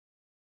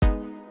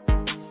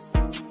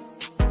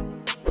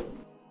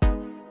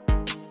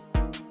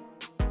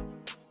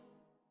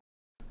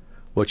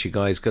What you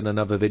guys, got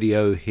another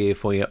video here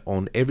for you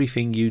on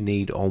everything you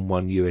need on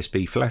one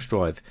USB flash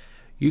drive.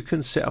 You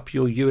can set up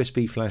your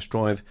USB flash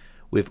drive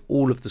with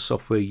all of the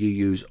software you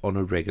use on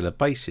a regular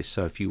basis.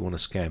 So if you want to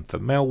scan for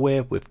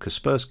malware with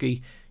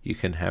Kaspersky, you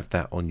can have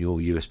that on your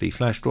USB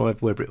flash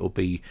drive, whether it will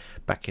be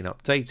backing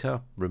up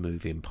data,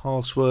 removing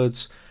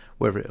passwords,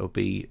 whether it will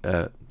be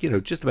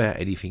just about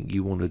anything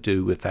you want to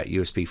do with that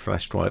USB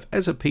flash drive.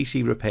 As a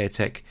PC repair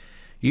tech,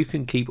 you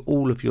can keep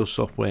all of your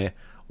software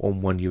on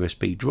one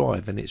USB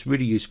drive, and it's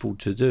really useful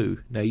to do.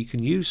 Now you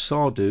can use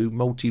Sardu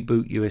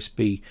multi-boot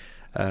USB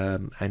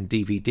and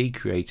DVD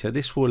creator.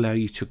 This will allow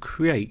you to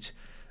create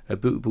a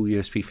bootable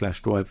USB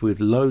flash drive with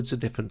loads of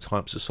different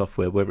types of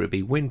software, whether it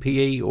be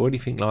WinPE or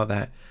anything like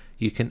that.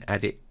 You can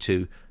add it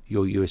to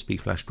your USB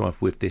flash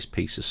drive with this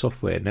piece of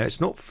software. Now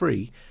it's not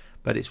free,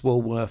 but it's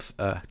well worth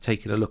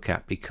taking a look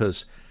at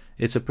because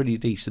it's a pretty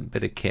decent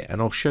bit of kit,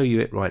 and I'll show you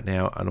it right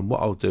now. And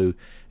what I'll do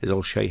is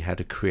I'll show you how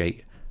to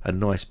create a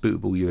nice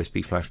bootable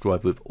USB flash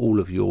drive with all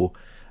of your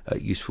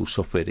useful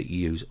software that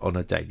you use on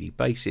a daily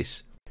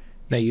basis.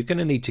 Now you're going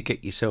to need to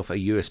get yourself a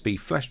USB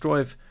flash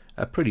drive,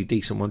 a pretty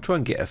decent one. Try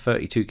and get a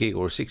 32 gig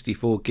or a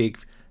 64 gig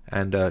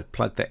and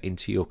plug that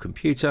into your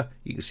computer.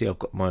 You can see I've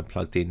got mine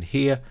plugged in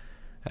here,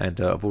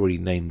 and I've already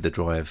named the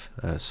drive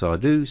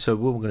Sardu. So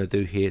what we're going to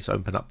do here is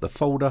open up the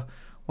folder.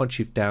 Once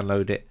you've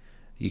downloaded it,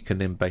 you can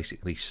then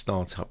basically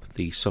start up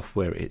the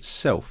software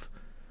itself.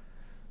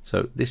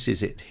 So this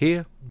is it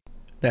here.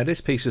 Now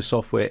this piece of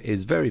software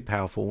is very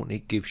powerful, and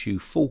it gives you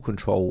full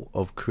control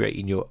of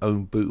creating your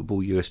own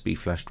bootable USB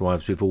flash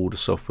drives with all the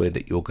software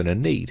that you're going to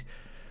need.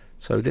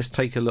 So let's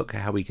take a look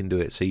at how we can do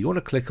it. So you want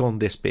to click on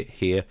this bit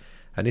here,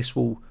 and this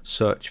will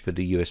search for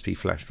the USB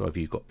flash drive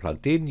you've got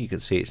plugged in. You can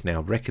see it's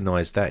now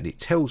recognized that, and it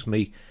tells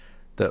me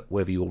that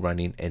whether you're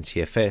running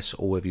NTFS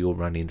or whether you're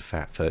running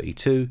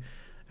FAT32,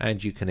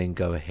 and you can then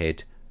go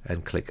ahead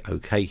and click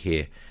OK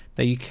here.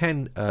 Now you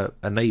can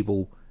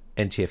enable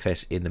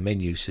NTFS in the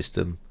menu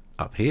system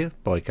up here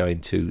by going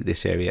to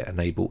this area,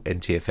 enable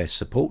NTFS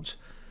support,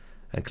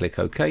 and click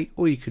OK,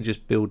 or you can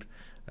just build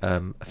a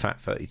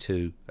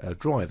FAT32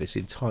 drive. It's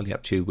entirely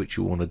up to you which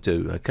you want to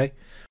do. Okay,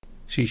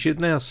 so you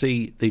should now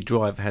see the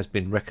drive has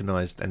been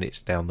recognized, and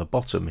it's down the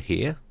bottom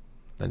here,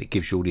 and it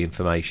gives you all the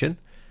information.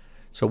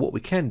 So what we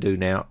can do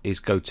now is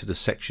go to the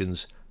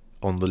sections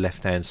on the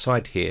left hand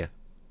side here.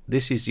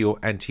 This is your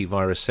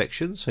antivirus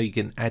section, so you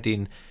can add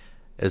in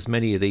as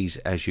many of these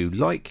as you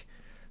like.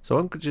 So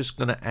I'm just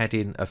going to add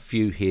in a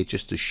few here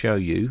just to show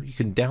you. You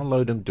can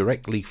download them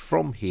directly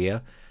from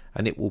here,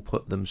 and it will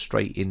put them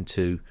straight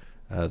into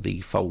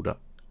the folder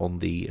on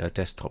the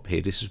desktop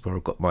here. This is where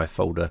I've got my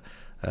folder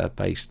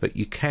based, but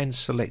you can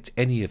select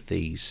any of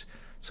these.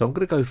 So I'm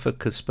going to go for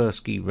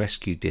Kaspersky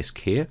Rescue Disk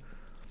here.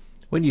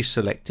 When you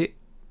select it,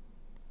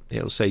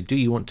 it'll say, do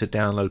you want to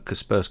download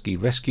Kaspersky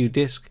Rescue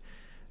Disk?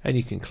 And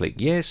you can click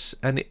yes,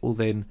 and it will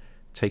then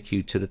take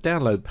you to the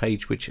download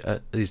page, which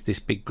is this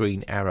big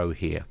green arrow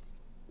here.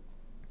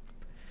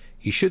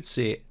 You should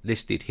see it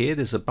listed here.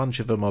 There's a bunch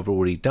of them I've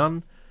already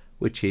done,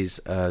 which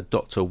is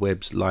Dr.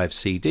 Webb's Live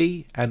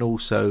CD, and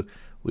also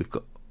we've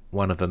got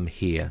one of them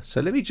here. So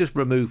let me just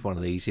remove one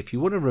of these. If you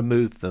want to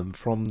remove them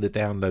from the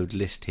download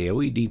list here,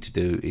 all you need to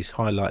do is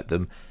highlight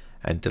them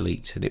and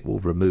delete, and it will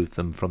remove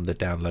them from the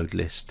download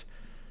list.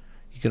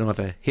 You can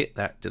either hit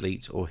that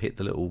delete or hit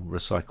the little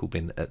recycle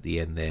bin at the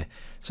end there.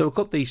 So I've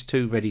got these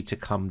two ready to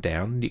come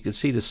down. You can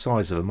see the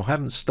size of them. I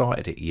haven't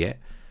started it yet,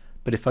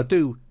 but if I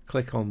do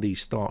click on the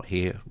start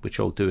here, which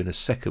I'll do in a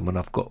second when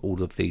I've got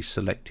all of these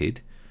selected,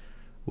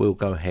 we'll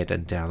go ahead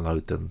and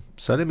download them.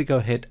 So let me go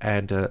ahead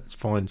and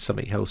find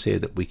something else here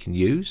that we can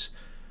use.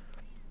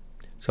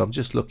 So I'm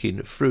just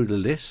looking through the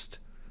list,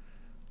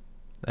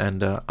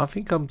 and I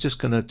think I'm just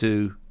going to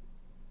do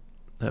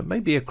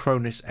maybe a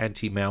Cronus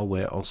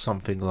anti-malware or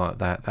something like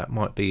that. That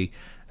might be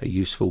a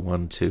useful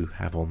one to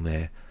have on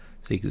there.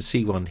 So you can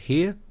see one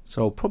here.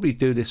 So I'll probably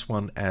do this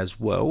one as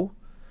well,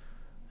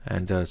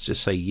 and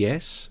just say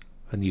yes,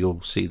 and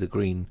you'll see the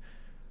green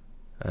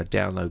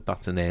download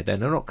button there.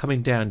 Then they're not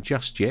coming down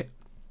just yet,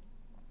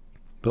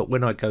 but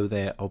when I go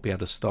there, I'll be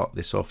able to start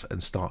this off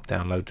and start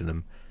downloading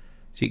them.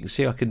 So you can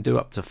see I can do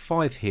up to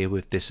 5 here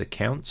with this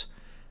account,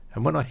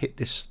 and when I hit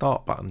this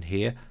start button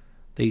here,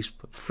 these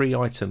 3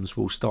 items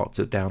will start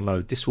to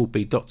download. This will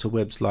be Dr.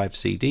 Webb's Live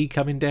CD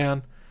coming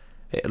down.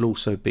 It'll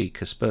also be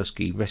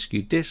Kaspersky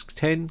Rescue Disk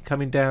 10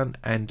 coming down,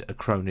 and a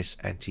Cronus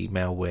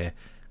anti-malware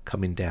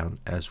coming down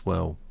as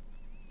well.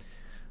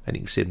 And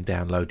you can see them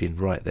downloading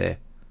right there.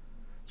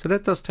 So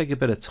that does take a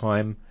bit of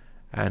time,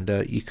 and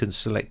you can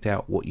select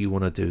out what you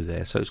want to do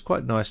there. So it's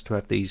quite nice to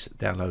have these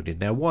downloading.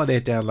 Now while they're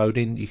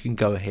downloading, you can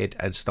go ahead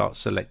and start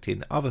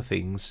selecting other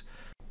things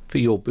for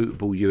your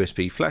bootable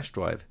USB flash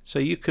drive. So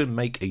you can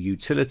make a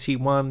utility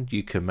one,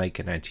 you can make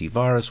an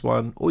antivirus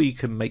one, or you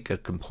can make a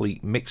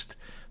complete mixed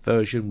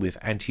version with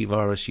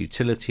antivirus,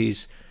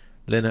 utilities,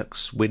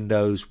 Linux,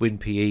 Windows,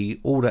 WinPE,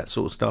 all that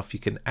sort of stuff.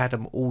 You can add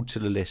them all to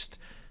the list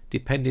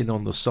depending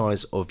on the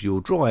size of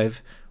your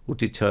drive, will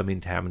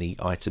determine how many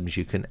items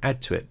you can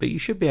add to it, but you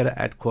should be able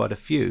to add quite a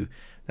few.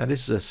 Now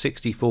this is a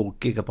 64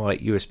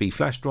 gigabyte USB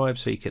flash drive,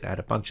 so you can add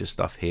a bunch of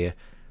stuff here,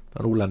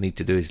 and all I need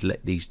to do is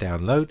let these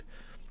download,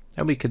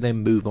 and we can then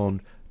move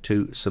on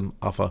to some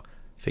other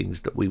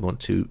things that we want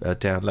to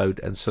download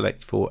and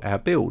select for our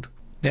build.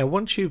 Now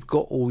once you've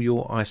got all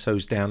your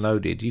ISOs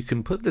downloaded, you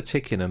can put the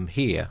tick in them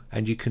here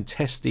and you can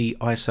test the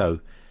ISO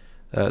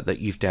that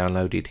you've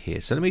downloaded here.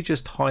 So let me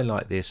just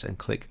highlight this and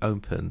click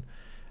open,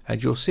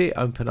 and you'll see it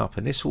open up,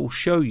 and this will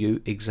show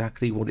you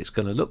exactly what it's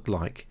going to look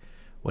like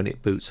when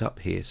it boots up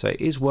here. So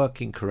it is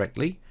working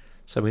correctly,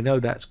 so we know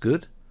that's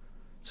good.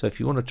 So if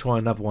you want to try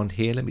another one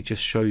here, let me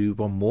just show you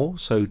one more.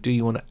 So do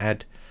you want to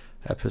add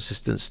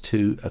persistence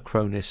to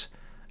Acronis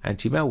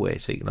anti-malware?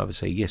 So you can either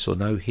say yes or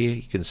no here.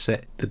 You can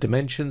set the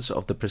dimensions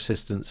of the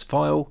persistence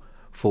file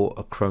for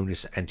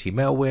Acronis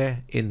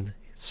anti-malware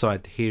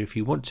inside here if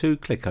you want to.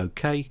 Click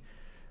OK,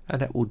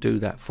 and that will do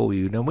that for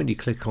you. Now when you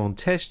click on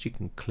test, you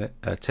can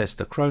test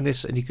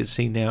Acronis, and you can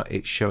see now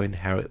it's showing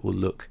how it will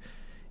look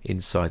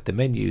inside the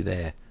menu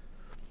there.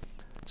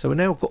 So we've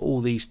now got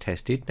all these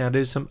tested. Now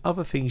there's some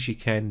other things you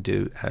can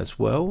do as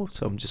well,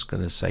 so I'm just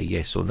going to say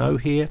yes or no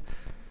here.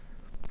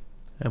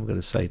 I'm going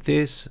to save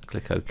this,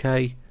 click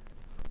OK,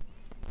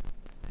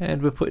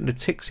 and we're putting the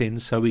ticks in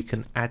so we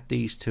can add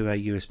these to a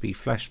USB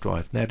flash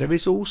drive. Now there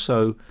is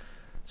also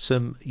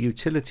some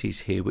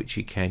utilities here which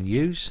you can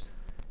use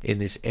in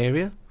this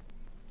area.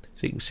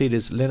 So you can see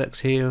there's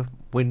Linux here,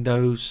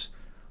 Windows,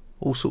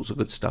 all sorts of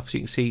good stuff. So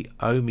you can see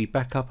IOMI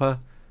Backupper,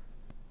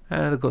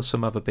 and I've got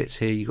some other bits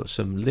here. You've got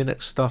some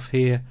Linux stuff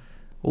here.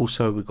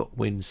 Also we've got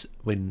Win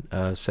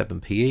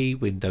 7 PE,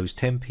 Windows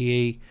 10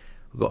 PE,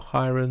 we've got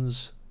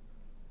Hirons,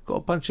 got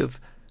a bunch of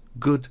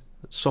good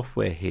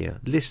software here,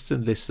 lists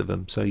and lists of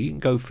them, so you can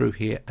go through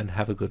here and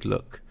have a good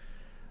look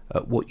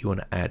at what you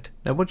want to add.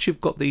 Now once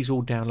you've got these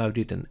all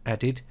downloaded and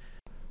added,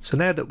 so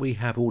now that we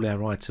have all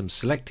our items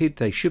selected,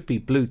 they should be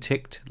blue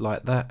ticked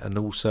like that, and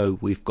also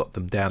we've got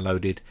them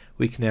downloaded,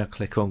 we can now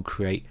click on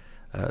create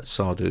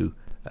Sardu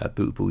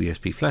bootable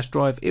USB flash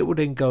drive. It will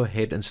then go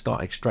ahead and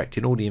start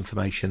extracting all the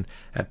information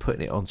and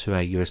putting it onto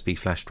a USB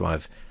flash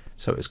drive.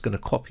 So it's going to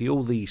copy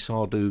all the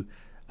Sardu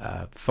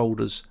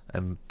folders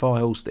and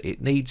files that it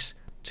needs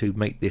to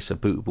make this a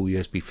bootable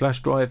USB flash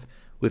drive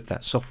with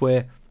that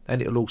software,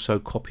 and it will also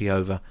copy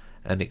over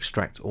and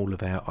extract all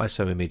of our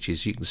ISO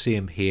images. You can see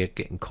them here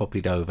getting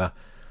copied over,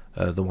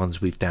 the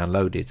ones we've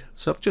downloaded.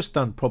 So I've just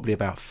done probably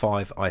about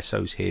 5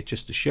 ISOs here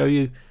just to show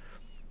you,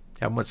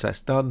 and once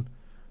that's done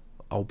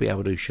I'll be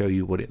able to show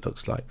you what it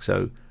looks like.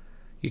 So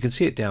you can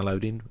see it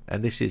downloading,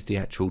 and this is the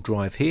actual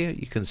drive here.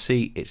 You can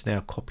see it's now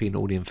copying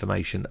all the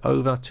information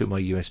over to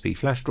my USB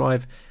flash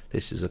drive.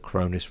 This is a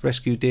Acronis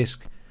rescue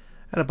disk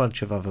and a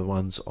bunch of other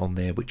ones on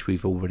there which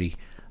we've already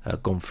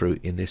gone through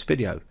in this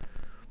video.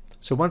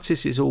 So once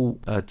this is all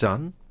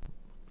done,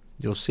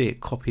 you'll see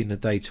it copying the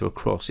data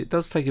across. It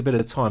does take a bit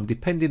of time,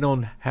 depending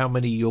on how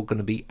many you're going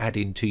to be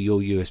adding to your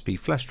USB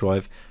flash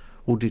drive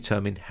will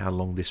determine how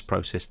long this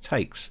process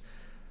takes.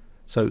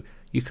 So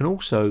you can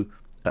also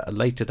at a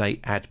later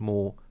date add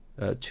more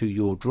to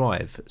your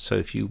drive. So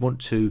if you want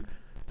to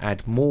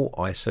add more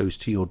ISOs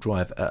to your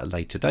drive at a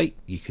later date,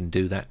 you can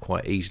do that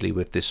quite easily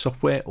with this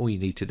software. All you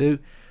need to do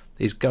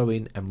is go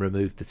in and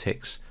remove the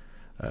ticks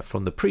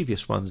from the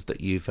previous ones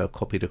that you've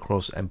copied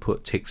across, and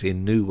put ticks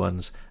in new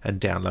ones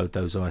and download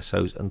those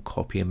ISOs and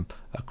copy them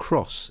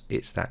across.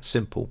 It's that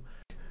simple.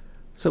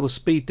 So we'll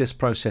speed this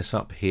process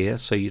up here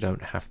so you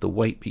don't have to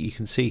wait, but you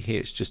can see here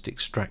it's just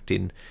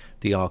extracting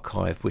the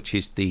archive, which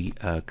is the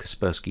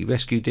Kaspersky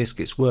rescue disk.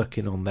 It's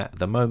working on that at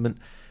the moment,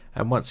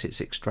 and once it's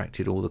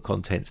extracted all the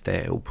contents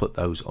there, it will put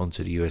those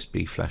onto the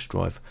USB flash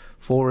drive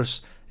for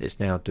us. It's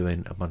now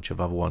doing a bunch of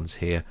other ones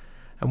here,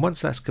 and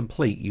once that's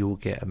complete you will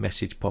get a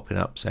message popping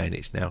up saying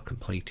it's now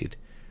completed.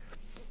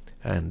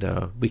 And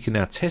we can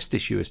now test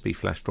this USB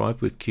flash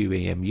drive with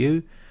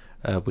QEMU,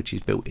 which is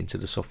built into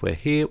the software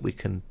here. We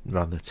can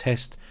run the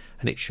test,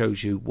 and it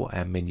shows you what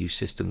our menu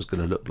system is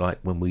going to look like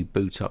when we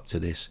boot up to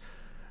this.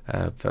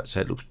 So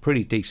it looks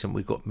pretty decent.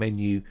 We've got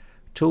menu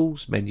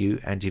tools, menu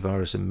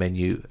antivirus, and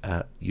menu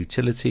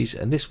utilities,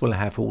 and this will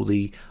have all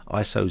the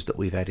ISOs that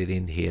we've added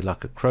in here,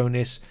 like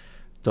Acronis,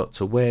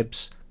 Dr.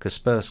 Webs,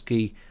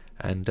 Kaspersky,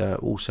 and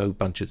also a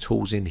bunch of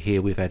tools in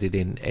here. We've added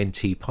in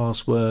NT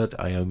password,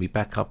 IOMI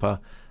Backupper,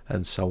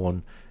 and so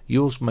on.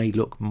 Yours may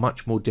look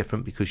much more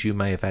different because you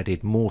may have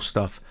added more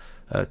stuff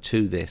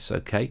to this,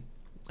 okay?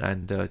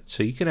 And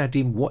so you can add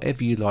in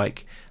whatever you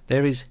like.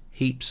 There is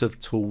heaps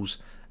of tools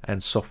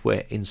and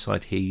software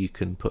inside here. You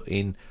can put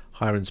in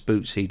Hirons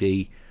boot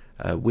CD,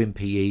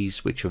 WinPEs,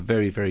 which are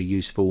very, very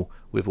useful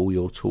with all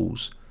your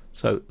tools.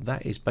 So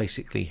that is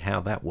basically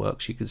how that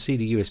works. You can see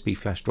the USB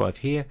flash drive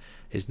here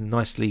is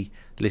nicely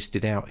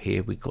listed out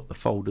here. We've got the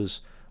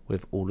folders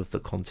with all of the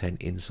content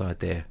inside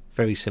there.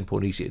 Very simple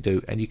and easy to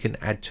do, and you can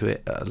add to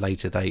it at a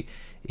later date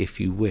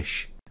if you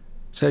wish.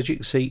 So as you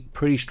can see,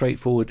 pretty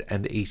straightforward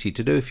and easy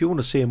to do. If you want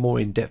to see a more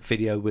in-depth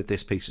video with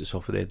this piece of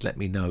software, then let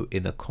me know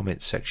in the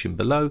comments section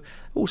below.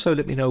 Also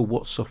let me know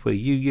what software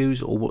you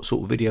use or what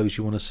sort of videos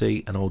you want to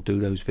see, and I'll do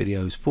those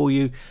videos for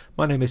you.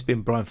 My name has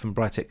been Brian from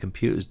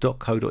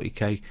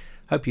briteccomputers.co.uk.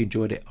 Hope you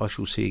enjoyed it. I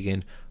shall see you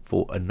again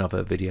for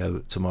another video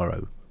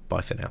tomorrow.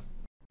 Bye for now.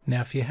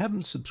 Now if you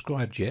haven't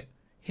subscribed yet,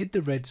 hit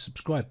the red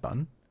subscribe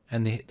button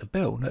and then hit the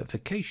bell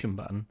notification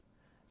button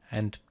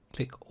and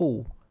click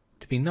all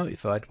to be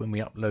notified when we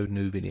upload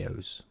new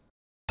videos.